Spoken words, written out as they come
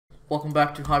Welcome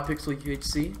back to Hypixel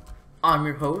UHC. I'm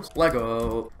your host,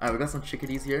 Lego. Alright, we got some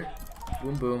chickadees here.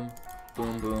 Boom boom.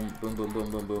 Boom boom. Boom boom boom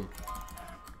boom boom.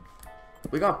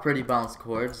 We got pretty balanced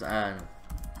chords and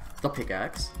the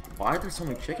pickaxe. Why are there so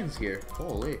many chickens here?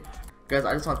 Holy. Guys,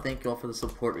 I just want to thank you all for the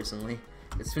support recently.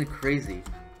 It's been crazy.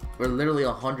 We're literally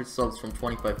 100 subs from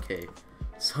 25k.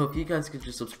 So if you guys could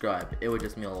just subscribe, it would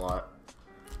just mean a lot.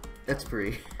 It's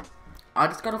free. I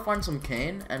just gotta find some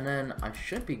cane, and then I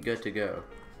should be good to go.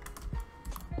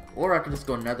 Or I could just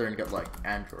go nether and get, like,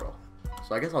 Andrew.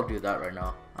 So I guess I'll do that right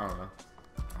now. I don't know.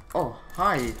 Oh,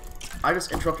 hi. I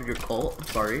just interrupted your cult. I'm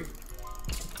sorry.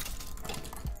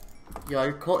 Yeah,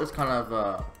 your cult is kind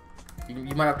of,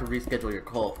 you might have to reschedule your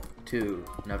cult to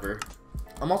never.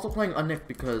 I'm also playing Unnick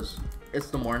because it's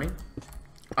the morning.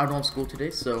 I don't have school today,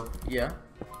 so, yeah.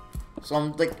 So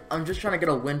I'm just trying to get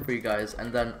a win for you guys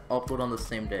and then upload on the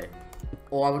same day.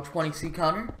 Oh, I have a 20C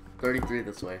counter? 33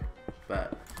 this way.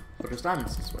 Bet. But there's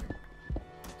diamonds this way.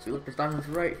 See, look, there's diamonds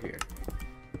right here.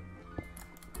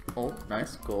 Oh,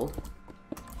 nice. Gold.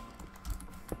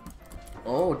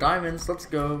 Oh, diamonds. Let's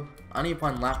go. I need to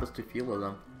find lapis to fuel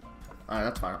them. Alright,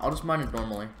 that's fine. I'll just mine it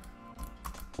normally.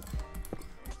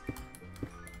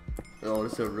 Oh,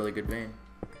 this is a really good vein.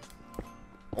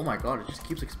 Oh my god, it just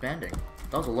keeps expanding.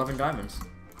 That was 11 diamonds.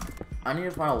 I need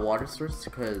to find a water source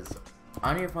because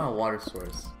I need to find a water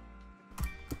source.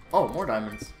 Oh, more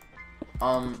diamonds.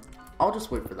 I'll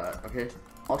just wait for that, okay?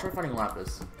 I'll try finding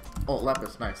lapis. Oh,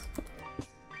 lapis, nice.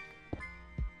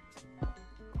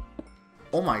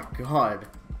 Oh my god.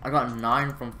 I got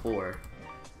 9 from 4.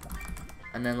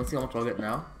 And then let's see how much I'll get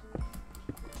now.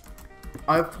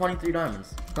 I have 23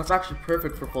 diamonds. That's actually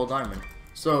perfect for full diamond.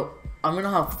 So, I'm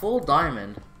gonna have full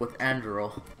diamond with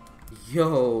Andrew.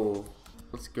 Yo,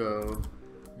 let's go.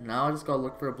 Now I just gotta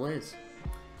look for a blaze.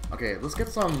 Okay, let's get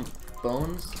some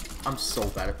bones. I'm so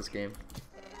bad at this game.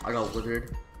 I got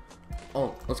withered.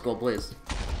 Oh, let's go blaze.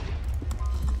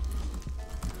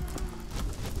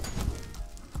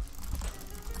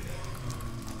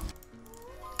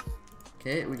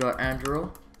 Okay, we got Andrew.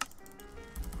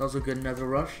 That was a good nether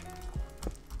rush.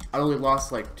 I only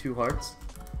lost like 2 hearts,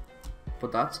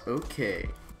 but that's okay.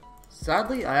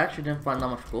 Sadly, I actually didn't find that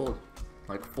much gold.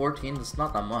 Like 14, it's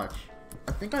not that much.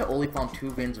 I think I only found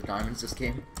 2 veins of diamonds this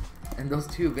game, and those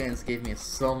 2 veins gave me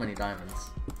so many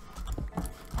diamonds.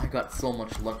 I got so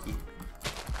much lucky.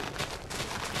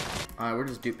 Alright, we're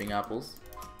just duping apples.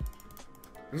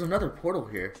 There's another portal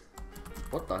here.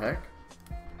 What the heck?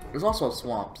 There's also a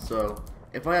swamp, so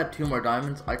if I had 2 more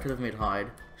diamonds, I could have made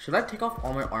hide. Should I take off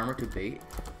all my armor to bait?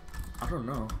 I don't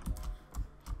know.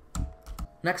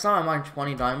 Next time I mine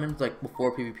 20 diamonds, like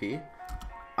before PvP,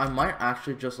 I might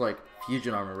actually just like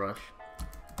fusion armor rush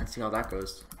and see how that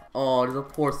goes. Oh, there's a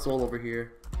poor soul over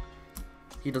here.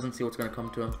 He doesn't see what's gonna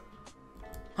come to him.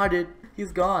 Hi, dude.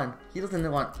 He's gone. He doesn't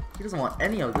want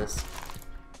any of this.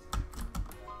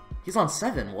 He's on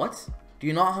 7. What? Do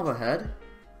you not have a head?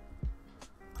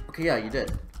 Okay, yeah, you did.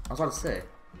 I was about to say.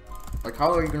 Like,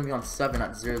 how are you gonna be on 7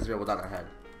 at 0-0 without a head?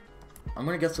 I'm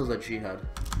gonna guess it was a G head.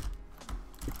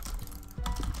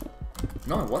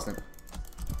 No, it wasn't.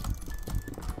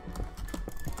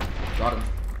 Got him.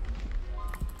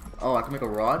 Oh, I can make a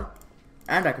rod?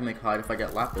 And I can make hide if I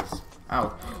get lapis. Ow.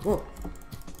 Whoa.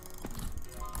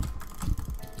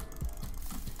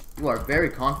 You are very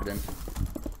confident.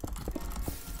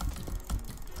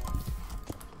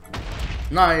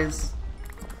 Nice.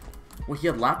 Well, he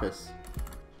had lapis.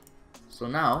 So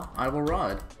now, I have a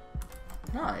rod.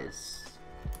 Nice.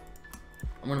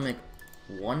 I'm gonna make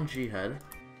 1 G head.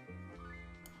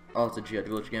 Oh, it's a G head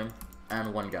glitch game.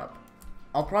 And 1 gap.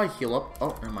 I'll probably heal up.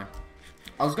 Oh, never mind.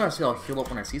 I was gonna say I'll heal up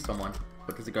when I see someone,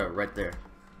 but there's a guy right there.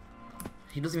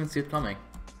 He doesn't even see it coming.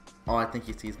 Oh, I think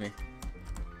he sees me.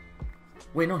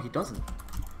 Wait, no, he doesn't.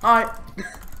 Hi!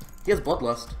 He has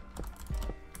bloodlust.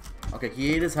 Okay,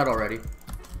 he ate his head already.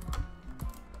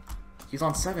 He's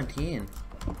on 17.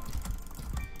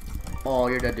 Oh,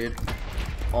 you're dead, dude.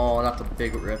 Oh, that's a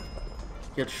big rip.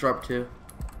 He had sharp too.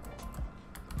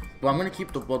 But I'm gonna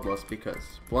keep the bloodlust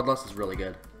because bloodlust is really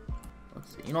good.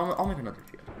 Let's see. You know, I'll make another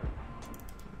G.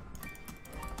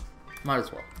 Might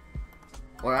as well.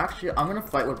 Or actually, I'm gonna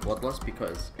fight with bloodlust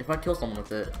because if I kill someone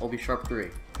with it, it'll be sharp 3.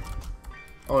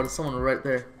 Oh, there's someone right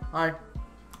there. Hi.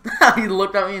 He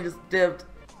looked at me and just dipped.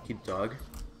 He dug.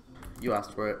 You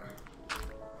asked for it.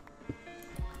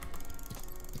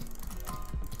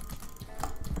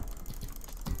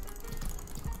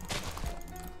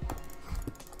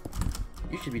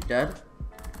 You should be dead.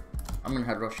 I'm gonna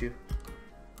head rush you.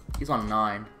 He's on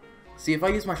 9. See, if I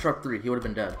used my sharp 3, he would have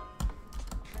been dead.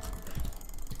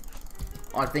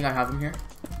 Oh, I think I have him here.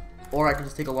 Or I can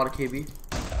just take a lot of KB.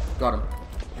 Got him.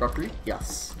 Sharp 3?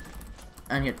 Yes.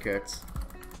 And he had carrots.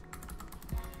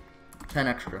 10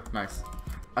 extra. Nice.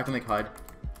 I can make hide.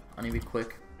 I need to be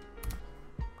quick.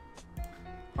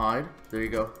 Hide. There you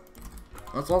go.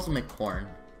 Let's also make corn.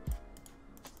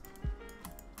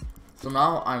 So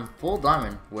now I'm full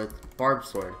diamond with barbed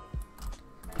sword.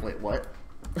 Wait, what?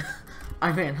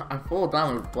 I mean, I'm full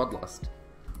diamond with bloodlust.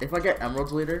 If I get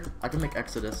emeralds later, I can make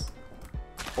Exodus.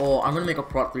 Oh, I'm gonna make a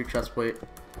prot 3 chestplate.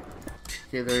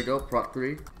 Okay, there you go, prot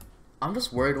 3. I'm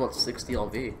just worried about 60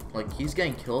 LV. Like, he's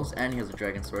getting kills and he has a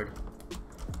dragon sword.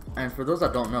 And for those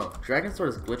that don't know, dragon sword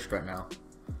is glitched right now.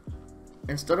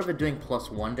 Instead of it doing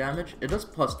 +1 damage, it does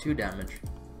 +2 damage.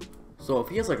 So if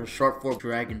he has like a sharp 4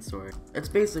 dragon sword, it's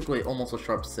basically almost a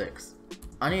sharp 6.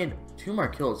 I need 2 more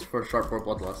kills for a sharp 4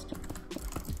 bloodlust.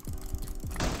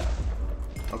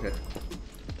 Okay.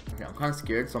 Okay, I'm kind of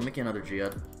scared, so I'm making another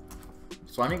Jihad.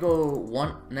 So I need to go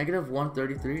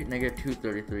 -133,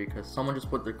 -233, because someone just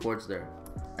put their cords there.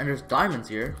 And there's diamonds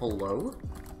here. Hello?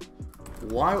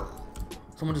 Why?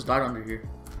 Someone just died under here.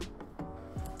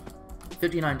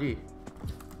 59D.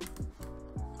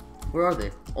 Where are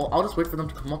they? Oh, I'll just wait for them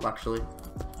to come up, actually.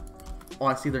 Oh,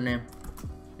 I see their name.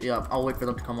 Yeah, I'll wait for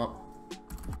them to come up.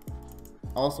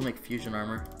 I'll also make fusion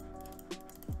armor.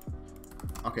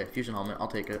 Okay, fusion helmet. I'll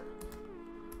take it.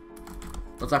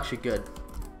 That's actually good.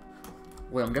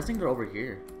 Wait, I'm guessing they're over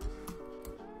here.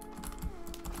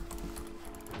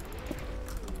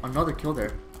 Another kill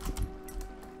there.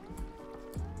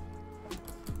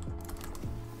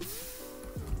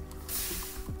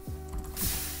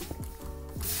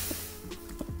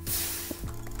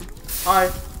 Hi.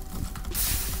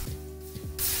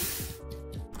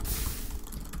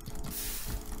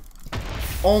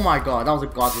 Oh my god, that was a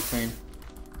godless pain.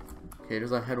 Okay,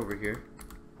 there's a head over here.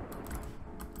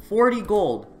 40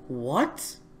 gold.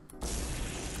 What?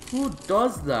 Who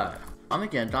does that? I'm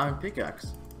making a diamond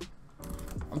pickaxe.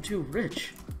 I'm too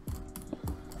rich.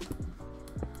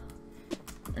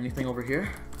 Anything over here?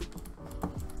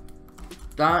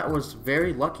 That was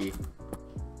very lucky.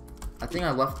 I think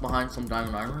I left behind some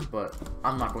diamond armor, but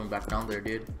I'm not going back down there,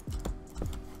 dude.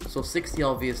 So 60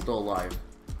 LV is still alive.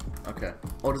 Okay.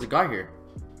 Oh, there's a guy here.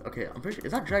 Okay, I'm pretty sure.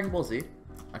 Is that Dragon Ball Z?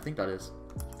 I think that is.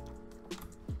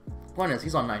 Point is,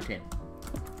 he's on 19.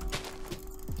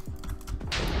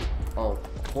 Oh,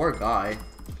 poor guy.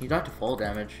 He died to fall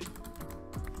damage.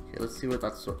 Okay, let's see what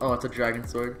that's. Oh, it's a dragon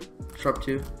sword. Sharp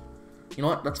 2. You know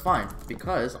what? That's fine,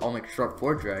 because I'll make sharp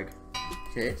 4 drag.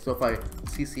 Okay, so if I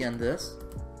CCN this,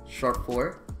 sharp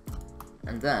 4,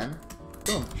 and then,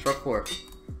 boom, sharp 4.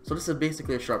 So this is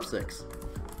basically a sharp 6.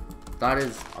 That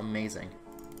is amazing.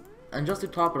 And just to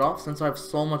top it off, since I have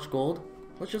so much gold,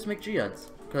 let's just make Jihads,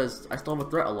 because I still have a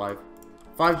threat alive.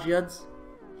 5 Jihads?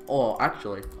 Oh,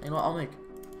 actually, you know what, I'll make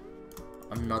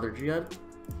another Jihad,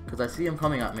 because I see him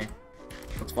coming at me.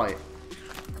 Let's fight.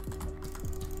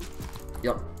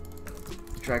 Yep.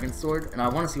 Dragon sword, and I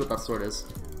want to see what that sword is.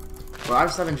 But I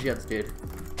have 7 Jihads, dude.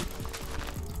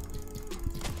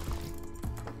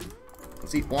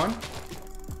 Let's eat 1.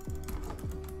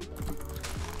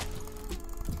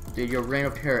 Dude, your reign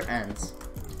of terror ends.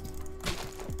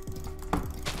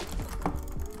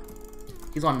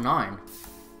 He's on 9.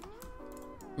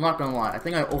 I'm not gonna lie, I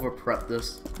think I over-prepped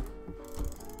this.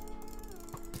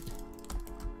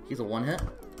 He's a 1-hit?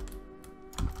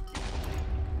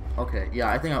 Okay, yeah,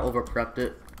 I think I over-prepped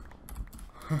it.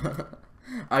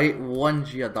 I ate 1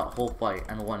 Jihad that whole fight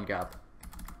and 1 gap.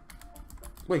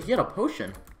 Wait, he had a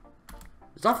potion.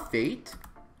 Is that Fate?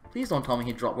 Please don't tell me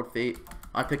he dropped with Fate.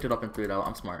 I picked it up and threw it out.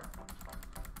 I'm smart.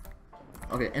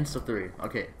 Okay, insta 3.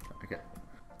 Okay, okay.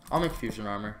 I'll make fusion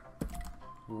armor.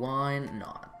 Why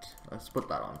not? Let's put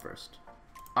that on first.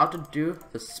 I have to do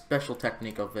the special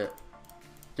technique of it.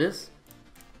 This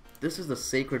is the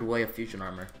sacred way of fusion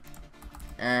armor.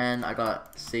 And I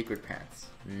got sacred pants.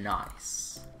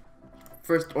 Nice.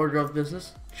 First order of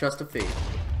business, chest of fate.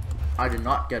 I did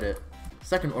not get it.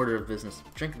 Second order of business,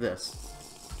 drink this.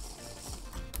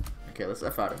 Okay, let's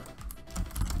F at him.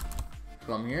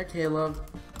 Come here, Caleb.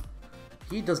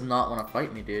 He does not want to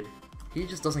fight me, dude. He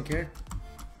just doesn't care.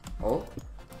 Oh,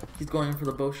 he's going in for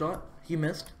the bow shot. He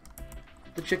missed.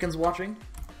 The chicken's watching.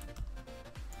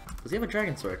 Does he have a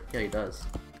dragon sword? Yeah, he does.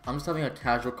 I'm just having a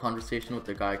casual conversation with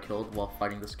the guy I killed while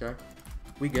fighting this guy.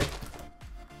 We good.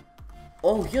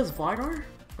 Oh, he has Vidar?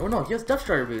 Oh no, he has Death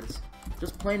Strider boots.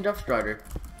 Just plain Death Strider.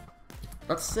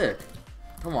 That's sick.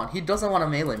 Come on, he doesn't want to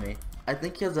melee me. I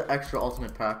think he has an extra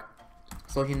ultimate pack.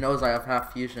 So he knows I have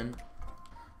half fusion.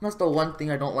 That's the one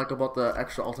thing I don't like about the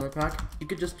extra ultimate pack. You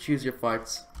could just choose your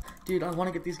fights. Dude, I want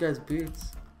to get these guys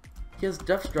boots. He has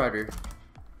Death Strider.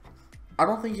 I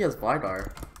don't think he has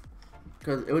Vidar.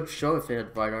 Because it would show if it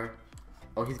had Vidar.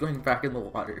 Oh, he's going back in the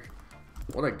water.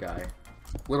 What a guy.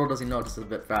 Little does he know this is a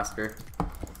bit faster.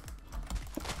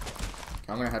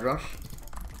 I'm gonna head rush.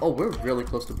 Oh, we're really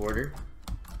close to border.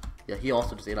 Yeah, he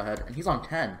also just ate ahead, and he's on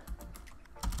 10.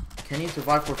 Can he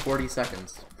survive for 40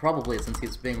 seconds? Probably, since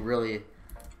he's being really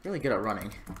good at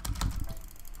running.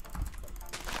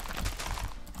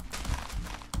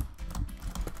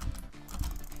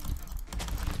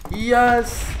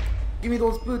 Yes! Give me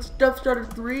those boots.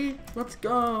 Deathadder 3. Let's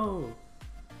go.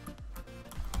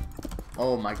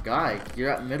 Oh my god,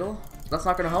 you're at middle? That's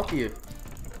not gonna help you.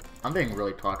 I'm being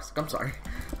really toxic. I'm sorry.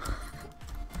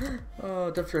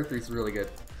 Oh, Deathadder 3 is really good.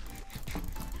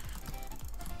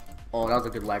 Oh, that was a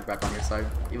good lag back on your side,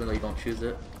 even though you don't choose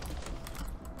it.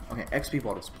 Okay, XP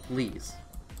bottles, please.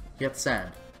 Get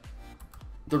sand.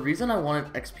 The reason I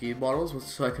wanted XP bottles was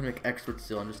so I could make expert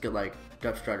steel and just get like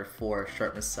Deathadder 4,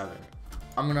 sharpness 7.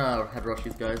 I'm gonna head rush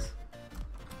these guys.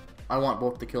 I want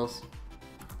both the kills.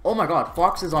 Oh my god,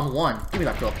 Fox is on 1. Give me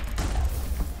that kill.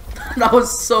 That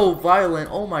was so violent.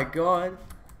 Oh my god.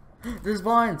 There's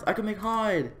vines. I can make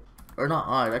hide. Or not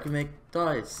hide, I can make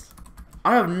dice.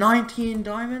 I have 19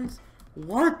 diamonds?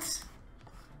 What?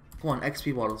 Come on,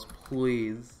 XP bottles,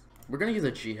 please. We're gonna use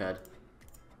a G head.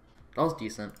 That was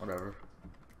decent, whatever.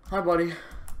 Hi, buddy.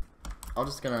 I'm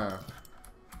just gonna...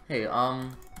 Hey, do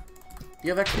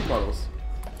you have XP bottles?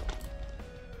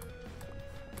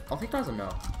 I'll take that as a no.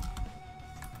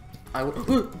 I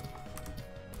would...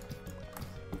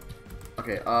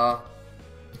 Okay,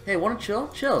 hey, wanna chill?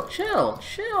 Chill, chill,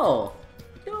 chill!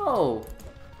 Yo!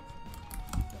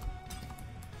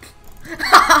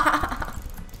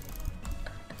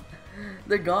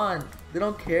 They're gone. They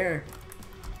don't care.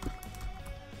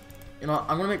 You know,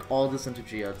 I'm gonna make all this into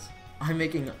G-heads. I'll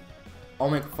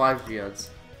make 5 G-heads.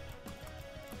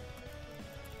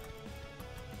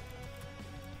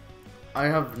 I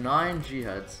have 9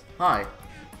 G-heads. Hi.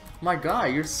 My guy,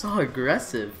 you're so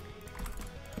aggressive.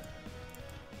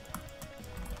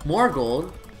 More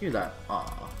gold? Give me that.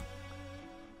 Aww.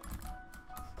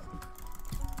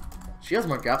 She has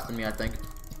more gaps than me, I think.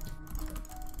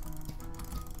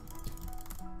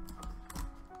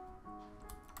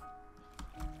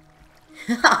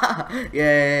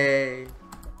 Yay!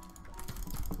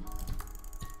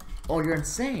 Oh, you're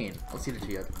insane! Let's see the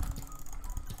G-head.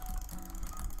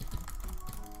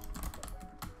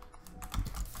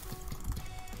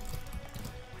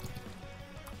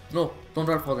 No, don't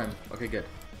try to fall them. Okay, good.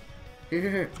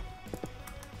 Here.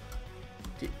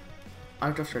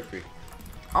 I've just tried 3.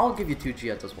 I'll give you 2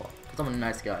 G-heads as well, because I'm a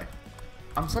nice guy.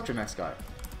 I'm such a nice guy.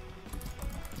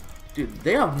 Dude,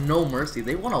 they have no mercy.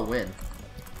 They want to win.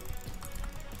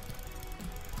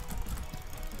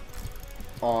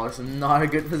 Oh, this is not a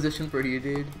good position for you,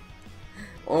 dude.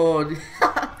 Oh, dude.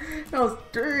 That was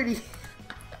dirty.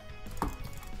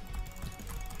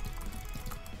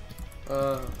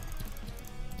 Do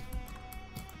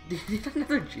you need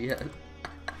another G-head?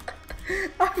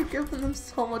 I've given them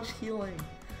so much healing.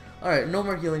 Alright, no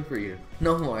more healing for you.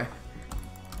 No more.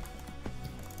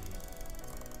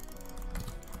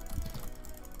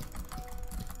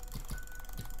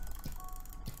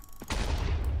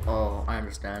 Oh, I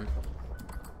understand.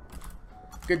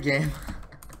 Good game.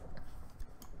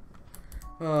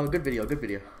 Oh, good video, good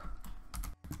video.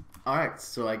 Alright,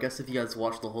 so I guess if you guys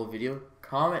watched the whole video,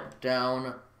 comment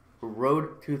down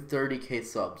road to 30k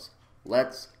subs.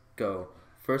 Let's go.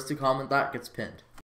 First to comment that gets pinned.